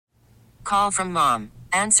Call from mom.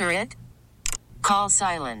 Answer it. Call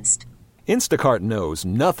silenced. Instacart knows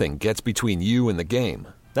nothing gets between you and the game.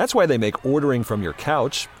 That's why they make ordering from your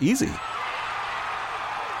couch easy.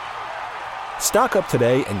 Stock up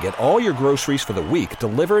today and get all your groceries for the week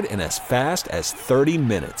delivered in as fast as 30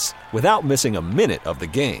 minutes without missing a minute of the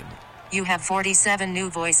game. You have 47 new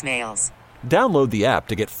voicemails. Download the app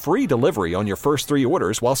to get free delivery on your first 3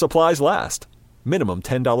 orders while supplies last. Minimum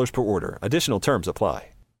 $10 per order. Additional terms apply.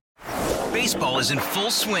 Baseball is in full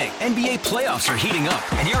swing. NBA playoffs are heating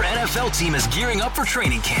up, and your NFL team is gearing up for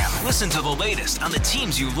training camp. Listen to the latest on the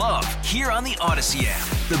teams you love here on the Odyssey app.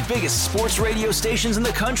 The biggest sports radio stations in the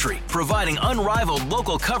country, providing unrivaled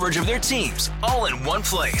local coverage of their teams, all in one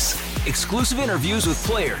place. Exclusive interviews with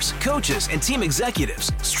players, coaches, and team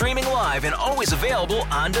executives, streaming live and always available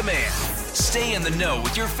on demand. Stay in the know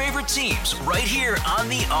with your favorite teams right here on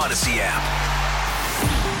the Odyssey app.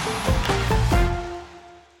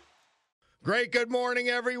 Great, good morning,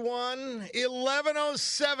 everyone.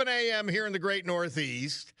 11:07 a.m. here in the great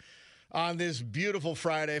Northeast on this beautiful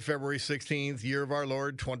Friday, February 16th, year of our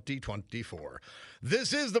Lord 2024.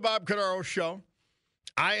 This is the Bob Cordaro Show.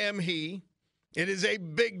 I am he. It is a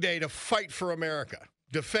big day to fight for America,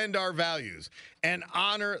 defend our values, and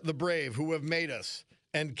honor the brave who have made us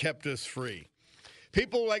and kept us free.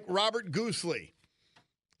 People like Robert Goosley,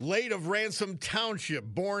 late of Ransom Township,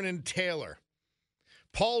 born in Taylor.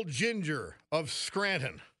 Paul Ginger of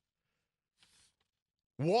Scranton.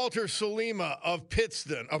 Walter Salima of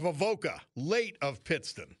Pittston, of Avoca, late of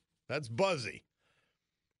Pittston. That's Buzzy.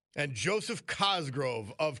 And Joseph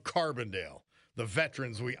Cosgrove of Carbondale, the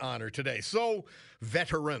veterans we honor today. So,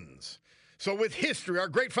 veterans. So with history, our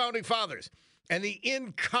great founding fathers, and the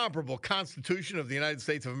incomparable Constitution of the United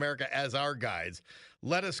States of America as our guides,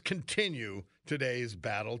 let us continue today's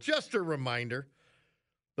battle. Just a reminder,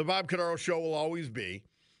 the Bob Cordaro Show will always be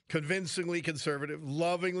convincingly conservative,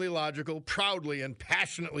 lovingly logical, proudly and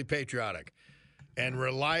passionately patriotic, and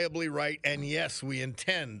reliably right. And yes, we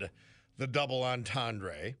intend the double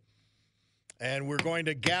entendre. And we're going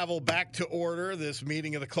to gavel back to order this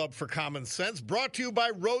meeting of the Club for Common Sense, brought to you by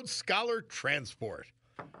Road Scholar Transport.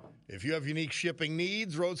 If you have unique shipping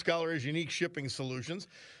needs, Road Scholar has unique shipping solutions.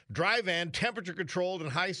 Dry van, temperature-controlled, and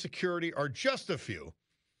high security are just a few.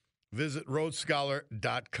 Visit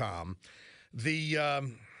roadscholar.com. The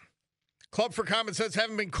Club for Common Sense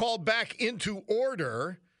haven't been called back into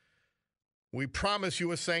order. We promise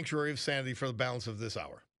you a sanctuary of sanity for the balance of this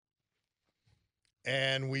hour.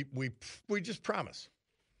 And we just promise.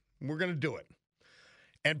 We're going to do it.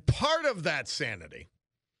 And part of that sanity,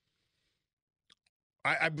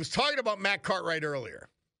 I was talking about Matt Cartwright earlier.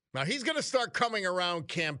 Now, he's going to start coming around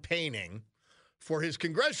campaigning for his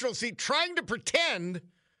congressional seat, trying to pretend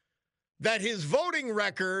that his voting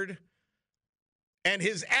record and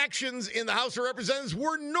his actions in the House of Representatives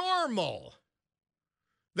were normal,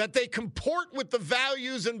 that they comport with the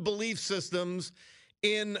values and belief systems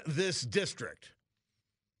in this district,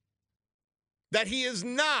 that he is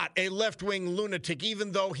not a left-wing lunatic,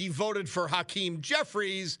 even though he voted for Hakeem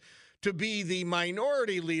Jeffries to be the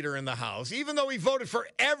minority leader in the House, even though he voted for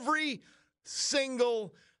every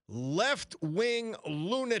single left-wing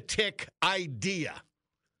lunatic idea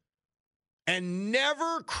and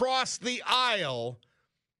never crossed the aisle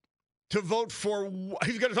to vote for,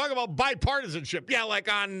 he's going to talk about bipartisanship. Yeah,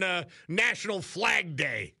 like on National Flag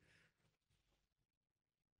Day.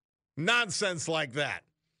 Nonsense like that.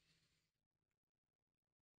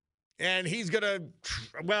 And he's going to,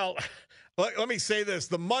 well, let me say this.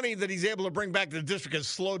 The money that he's able to bring back to the district has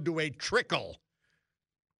slowed to a trickle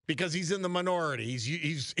because he's in the minority.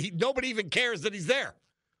 Nobody even cares that he's there.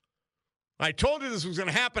 I told you this was going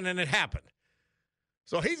to happen, and it happened.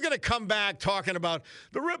 So he's going to come back talking about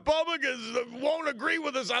the Republicans won't agree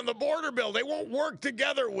with us on the border bill. They won't work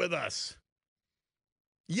together with us.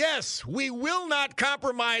 Yes, we will not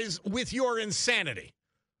compromise with your insanity.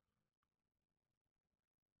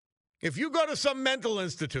 If you go to some mental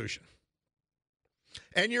institution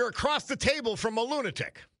and you're across the table from a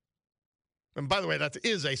lunatic, and by the way, that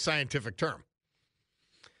is a scientific term,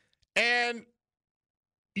 and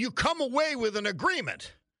you come away with an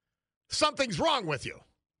agreement, something's wrong with you.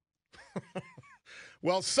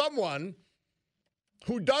 Well, someone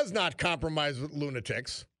who does not compromise with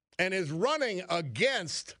lunatics and is running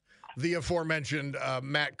against the aforementioned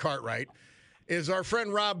Matt Cartwright is our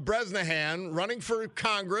friend Rob Bresnahan, running for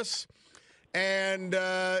Congress, and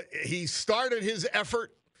he started his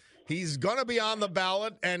effort. He's going to be on the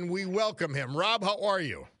ballot, and we welcome him. Rob, how are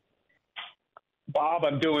you? Bob,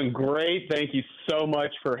 I'm doing great. Thank you so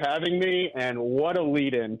much for having me, and what a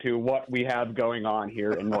lead-in to what we have going on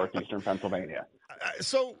here in northeastern Pennsylvania.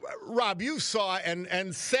 Rob, you saw,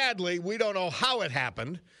 and sadly, we don't know how it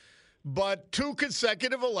happened, but 2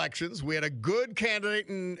 consecutive elections. We had a good candidate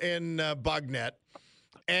in Bugnett,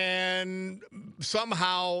 and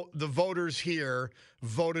somehow the voters here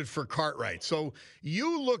voted for Cartwright. So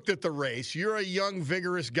you looked at the race. You're a young,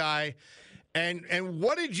 vigorous guy, and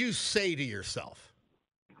what did you say to yourself?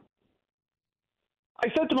 I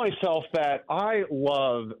said to myself that I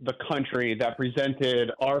love the country that presented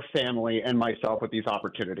our family and myself with these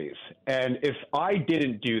opportunities. And if I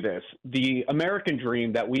didn't do this, the American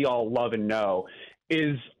dream that we all love and know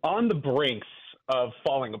is on the brinks of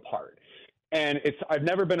falling apart. And I've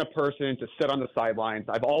never been a person to sit on the sidelines.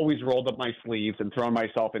 I've always rolled up my sleeves and thrown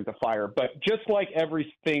myself into fire. But just like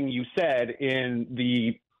everything you said in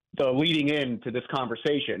the leading into this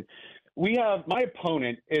conversation, my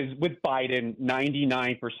opponent is with Biden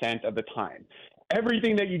 99% of the time.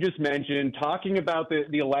 Everything that you just mentioned, talking about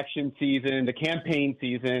the election season, the campaign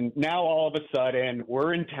season, now all of a sudden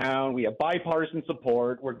we're in town, we have bipartisan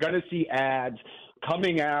support, we're going to see ads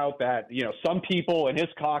coming out that, some people in his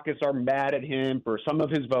caucus are mad at him for some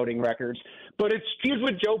of his voting records, but he's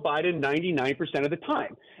with Joe Biden 99% of the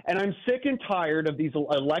time. And I'm sick and tired of these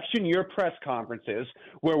election year press conferences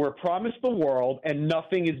where we're promised the world and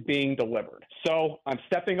nothing is being delivered. So I'm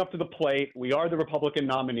stepping up to the plate. We are the Republican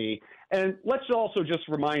nominee. And let's also just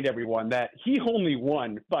remind everyone that he only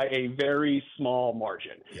won by a very small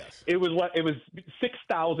margin. Yes. It was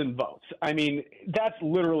 6,000 votes. I mean, that's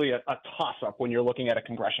literally a toss-up when you're looking at a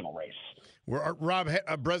congressional race. Rob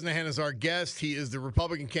Bresnahan is our guest. He is the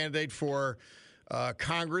Republican candidate for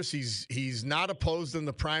Congress. He's not opposed in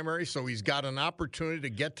the primary, so he's got an opportunity to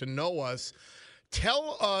get to know us.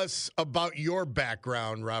 Tell us about your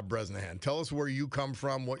background, Rob Bresnahan. Tell us where you come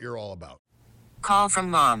from, what you're all about. Call from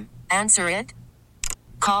mom. Answer it.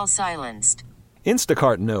 Call silenced.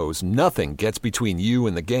 Instacart knows nothing gets between you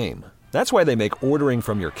and the game. That's why they make ordering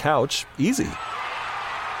from your couch easy.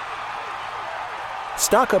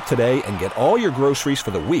 Stock up today and get all your groceries for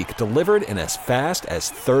the week delivered in as fast as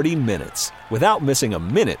 30 minutes without missing a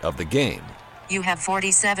minute of the game. You have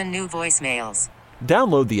 47 new voicemails.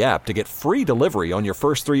 Download the app to get free delivery on your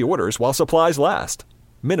first 3 orders while supplies last.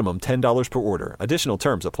 Minimum $10 per order. Additional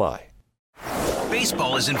terms apply.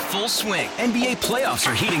 Baseball is in full swing. NBA playoffs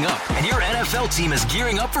are heating up, and your NFL team is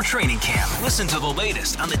gearing up for training camp. Listen to the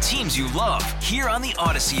latest on the teams you love here on the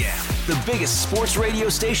Odyssey app. The biggest sports radio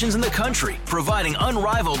stations in the country, providing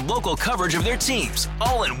unrivaled local coverage of their teams,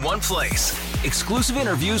 all in one place. Exclusive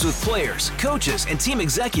interviews with players, coaches, and team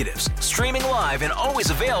executives, streaming live and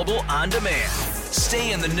always available on demand.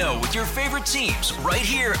 Stay in the know with your favorite teams right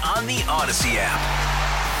here on the Odyssey app.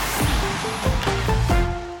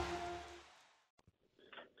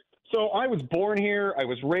 So I was born here. I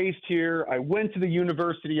was raised here. I went to the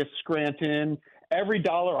University of Scranton. Every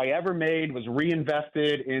dollar I ever made was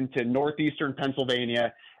reinvested into northeastern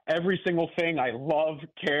Pennsylvania. Every single thing I love,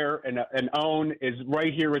 care, and own is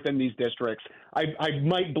right here within these districts. I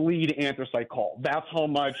might bleed anthracite coal. That's how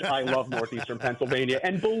much I love northeastern Pennsylvania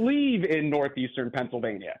and believe in northeastern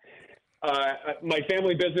Pennsylvania. My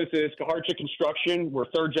family business is Kaharcha Construction. We're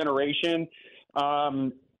third generation.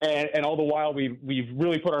 And all the while, we've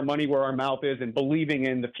really put our money where our mouth is and believing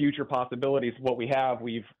in the future possibilities of what we have.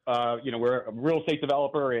 We're a real estate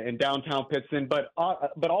developer in downtown Pittston, but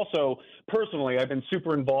also personally, I've been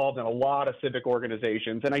super involved in a lot of civic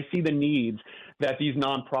organizations, and I see the needs that these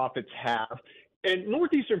nonprofits have. And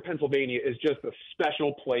northeastern Pennsylvania is just a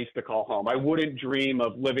special place to call home. I wouldn't dream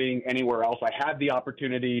of living anywhere else. I had the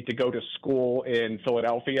opportunity to go to school in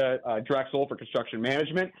Philadelphia, Drexel for construction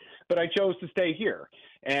management, but I chose to stay here.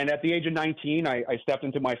 And at the age of 19, I stepped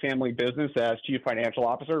into my family business as chief financial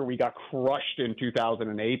officer. We got crushed in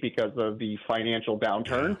 2008 because of the financial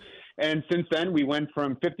downturn. And since then, we went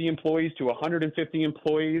from 50 employees to 150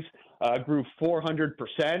 employees, grew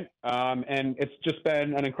 400%. And it's just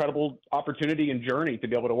been an incredible opportunity and journey to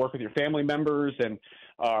be able to work with your family members and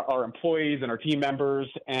our employees and our team members.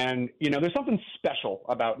 And, there's something special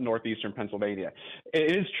about northeastern Pennsylvania.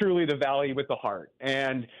 It is truly the valley with the heart.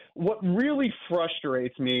 And what really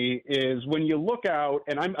frustrates me is when you look out,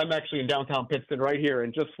 and I'm actually in downtown Pittston right here,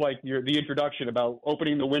 and just like the introduction about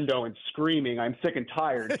opening the window and screaming, I'm sick and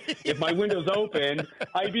tired. If my window's open,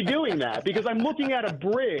 I'd be doing that because I'm looking at a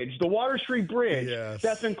bridge, the Water Street Bridge,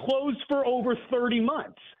 that's been closed for over 30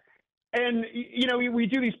 months. And, we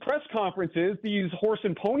do these press conferences, these horse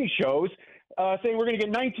and pony shows, saying we're going to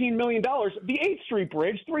get $19 million. The 8th Street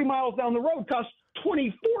Bridge, 3 miles down the road, cost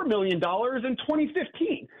 $24 million in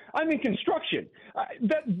 2015. I'm in construction.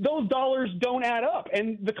 Those dollars don't add up.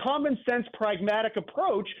 And the common sense, pragmatic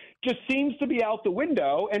approach just seems to be out the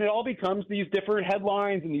window, and it all becomes these different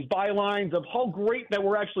headlines and these bylines of how great that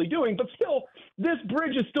we're actually doing. But still, this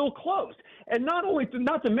bridge is still closed. And not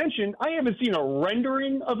to mention, I haven't seen a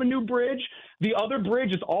rendering of a new bridge. The other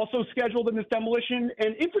bridge is also scheduled in this demolition,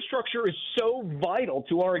 and infrastructure is so vital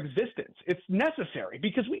to our existence. It's necessary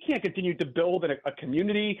because we can't continue to build a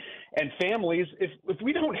community and families if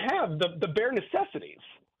we don't have the bare necessities.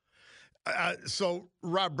 So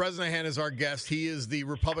Rob Bresnahan is our guest. He is the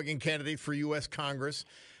Republican candidate for U.S. Congress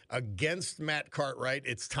against Matt Cartwright.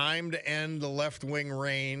 It's time to end the left-wing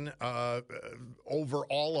reign over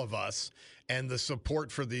all of us and the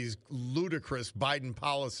support for these ludicrous Biden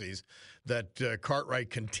policies that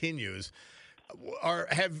Cartwright continues.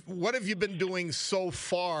 What have you been doing so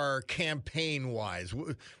far campaign-wise?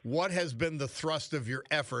 What has been the thrust of your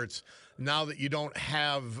efforts now that you don't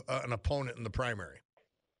have an opponent in the primary?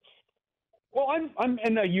 Well, I'm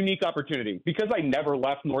in a unique opportunity because I never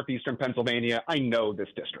left northeastern Pennsylvania. I know this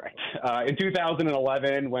district. In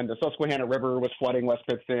 2011, when the Susquehanna River was flooding West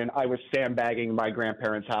Pittston, I was sandbagging my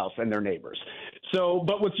grandparents' house and their neighbors.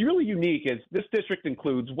 But what's really unique is this district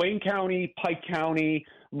includes Wayne County, Pike County,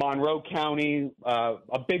 Monroe County,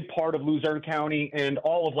 a big part of Luzerne County, and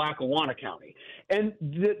all of Lackawanna County. And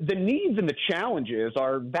the needs and the challenges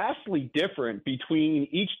are vastly different between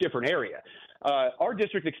each different area. Our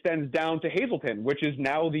district extends down to Hazleton, which is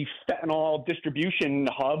now the fentanyl distribution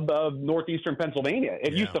hub of northeastern Pennsylvania.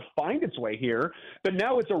 It used to find its way here, but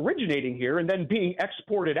now it's originating here and then being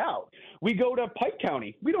exported out. We go to Pike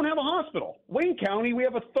County. We don't have a hospital. Wayne County, we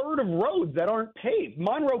have a third of roads that aren't paved.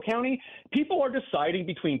 Monroe County, people are deciding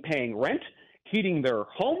between paying rent, heating their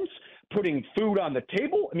homes, putting food on the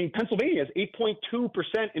table. I mean, Pennsylvania has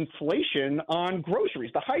 8.2% inflation on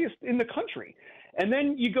groceries, the highest in the country. And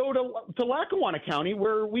then you go to Lackawanna County,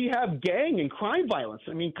 where we have gang and crime violence.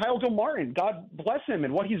 I mean, Kyle Gilmartin, God bless him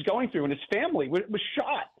and what he's going through, and his family was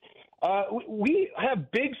shot. We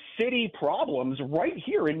have big city problems right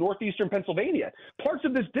here in northeastern Pennsylvania. Parts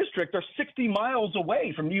of this district are 60 miles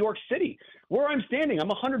away from New York City. Where I'm standing, I'm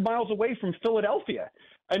 100 miles away from Philadelphia.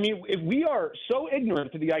 I mean, if we are so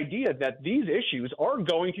ignorant to the idea that these issues are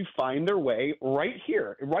going to find their way right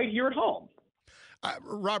here at home.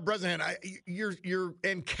 Rob Bresnahan, you're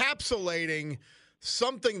encapsulating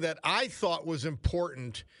something that I thought was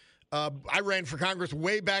important. I ran for Congress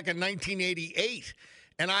way back in 1988,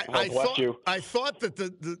 and I thought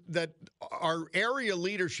that that our area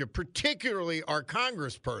leadership, particularly our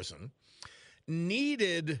congressperson,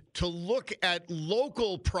 needed to look at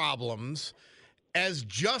local problems as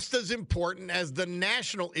just as important as the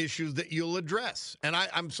national issues that you'll address. And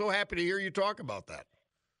I'm so happy to hear you talk about that.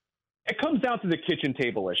 It comes down to the kitchen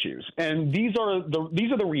table issues, and these are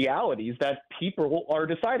the realities that people are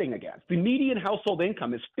deciding against. The median household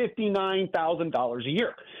income is $59,000 a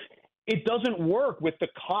year. It doesn't work with the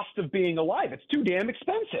cost of being alive. It's too damn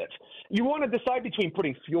expensive. You want to decide between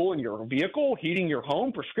putting fuel in your vehicle, heating your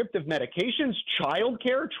home, prescriptive medications,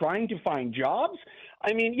 childcare, trying to find jobs.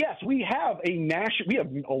 I mean, yes, we have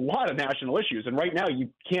a lot of national issues, and right now you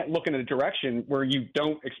can't look in a direction where you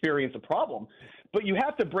don't experience a problem. But you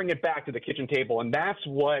have to bring it back to the kitchen table, and that's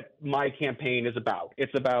what my campaign is about.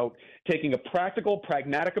 It's about taking a practical,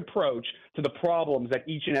 pragmatic approach to the problems that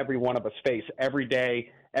each and every one of us face every day,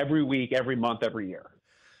 every week, every month, every year.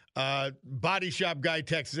 Body shop guy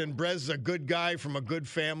texts in, Brez is a good guy from a good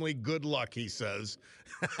family. Good luck, he says.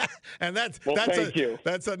 And that's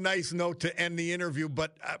a nice note to end the interview.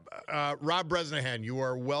 But Rob Bresnahan, you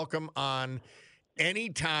are welcome on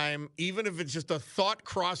anytime, even if it's just a thought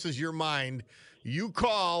crosses your mind. You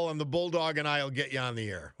call, and the Bulldog and I will get you on the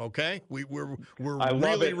air, okay? We're I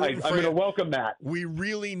love really it. I'm going to welcome that. We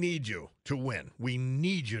really need you to win. We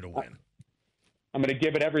need you to win. I'm going to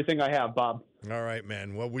give it everything I have, Bob. All right,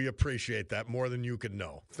 man. Well, we appreciate that more than you can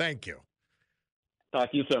know. Thank you. Talk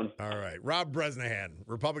to you soon. All right. Rob Bresnahan,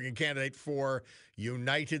 Republican candidate for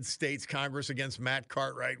United States Congress against Matt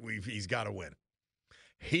Cartwright. He's got to win.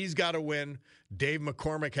 He's got to win. Dave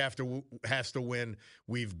McCormick has to win.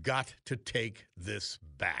 We've got to take this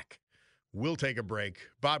back. We'll take a break.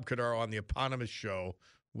 Bob Cordaro on the eponymous show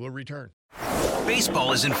will return.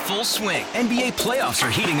 Baseball is in full swing. NBA playoffs are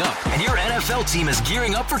heating up, and your NFL team is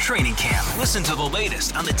gearing up for training camp. Listen to the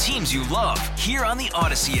latest on the teams you love here on the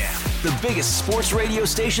Odyssey app. The biggest sports radio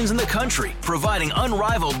stations in the country, providing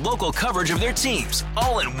unrivaled local coverage of their teams,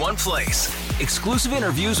 all in one place. Exclusive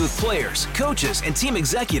interviews with players, coaches, and team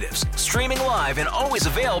executives, streaming live and always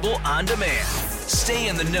available on demand. Stay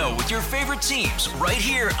in the know with your favorite teams right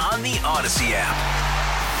here on the Odyssey app.